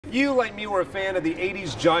You, like me, were a fan of the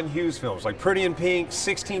 80s John Hughes films, like Pretty in Pink,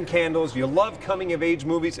 16 Candles. You love coming-of-age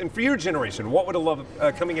movies. And for your generation, what would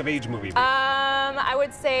a coming-of-age movie be? I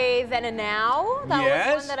would say Then and Now.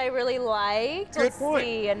 That was one that I really liked. Good point.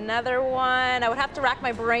 See, another one. I would have to rack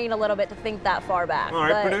my brain a little bit to think that far back. All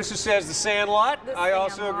right, producer says The Sandlot. I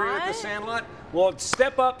also agree with The Sandlot. Well,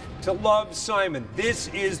 step up to Love, Simon. This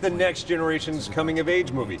is the next generation's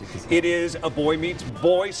coming-of-age movie. It is a boy meets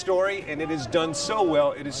boy story, and it is done so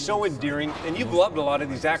well. It is so endearing, and you've loved a lot of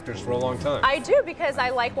these actors for a long time. I do, because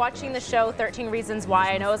I like watching the show 13 Reasons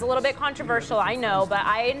Why. I know it's a little bit controversial, I know, but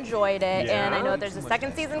I enjoyed it, and I know there's a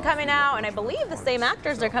second season coming out, and I believe the same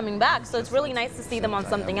actors are coming back, so it's really nice to see them on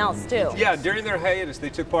something else, too. Yeah, during their hiatus, they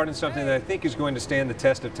took part in something that I think is going to stand the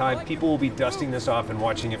test of time. People will be dusting this off and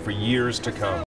watching it for years to come.